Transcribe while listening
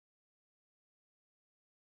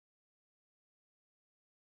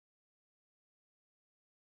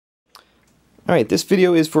Alright, this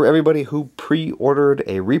video is for everybody who pre-ordered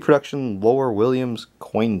a Reproduction Lower Williams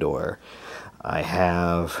coin door. I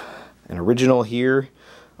have an original here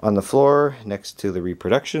on the floor next to the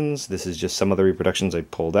Reproductions. This is just some of the Reproductions I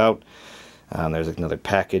pulled out. There's another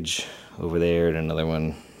package over there and another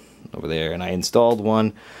one over there. And I installed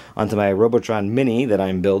one onto my Robotron Mini that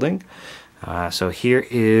I'm building. So here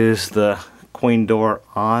is the coin door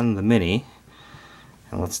on the Mini.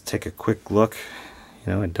 And let's take a quick look.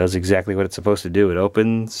 You know, it does exactly what it's supposed to do. It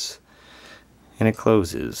opens and it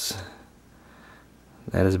closes.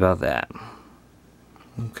 That is about that.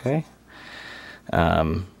 Okay.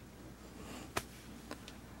 So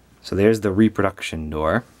there's the Reproduction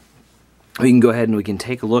door. We can go ahead and we can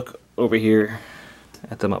take a look over here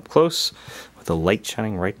at them up close with the light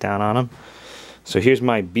shining right down on them. So here's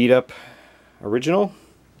my beat up original.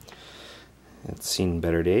 It's seen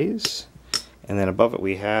better days. And then above it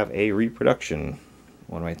we have a Reproduction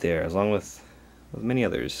one right there, along with many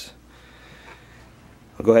others.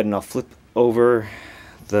 I'll go ahead and I'll flip over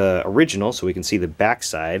the original so we can see the back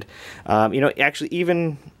side. You know, actually,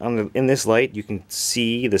 even on in this light, you can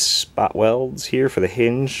see the spot welds here for the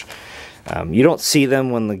hinge. You don't see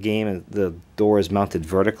them when the door is mounted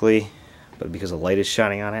vertically, but because the light is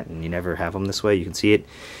shining on it, and you never have them this way, you can see it.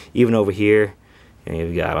 Even over here, you know,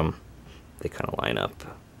 you've got them. They kind of line up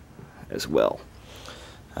as well.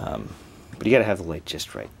 But you gotta have the light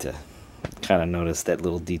just right to kind of notice that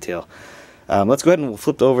little detail. Let's go ahead and we'll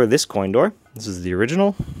flip over this coin door. This is the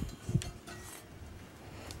original.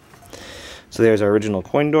 So there's our original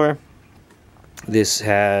coin door. This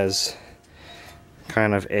has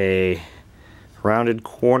kind of a rounded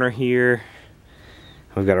corner here.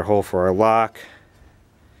 We've got our hole for our lock,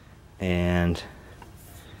 and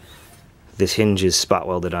this hinge is spot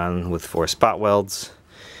welded on with 4 spot welds.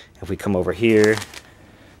 If we come over here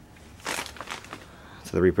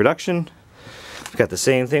to the Reproduction, we've got the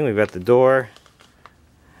same thing. We've got the door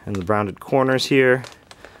and the rounded corners here,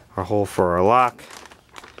 our hole for our lock,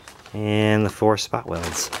 and the 4 spot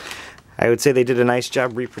welds. I would say they did a nice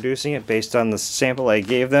job reproducing it based on the sample I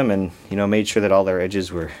gave them, and you know, made sure that all their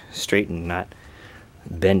edges were straight and not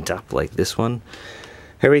bent up like this one.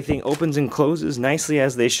 Everything opens and closes nicely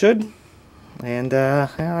as they should. And well,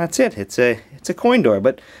 that's it. It's a coin door.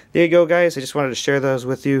 But there you go, guys. I just wanted to share those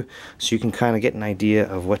with you so you can kind of get an idea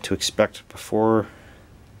of what to expect before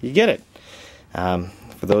you get it.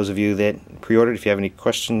 For those of you that pre-ordered, if you have any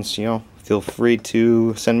questions, you know, feel free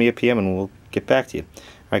to send me a PM and we'll get back to you.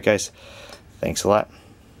 All right, guys. Thanks a lot.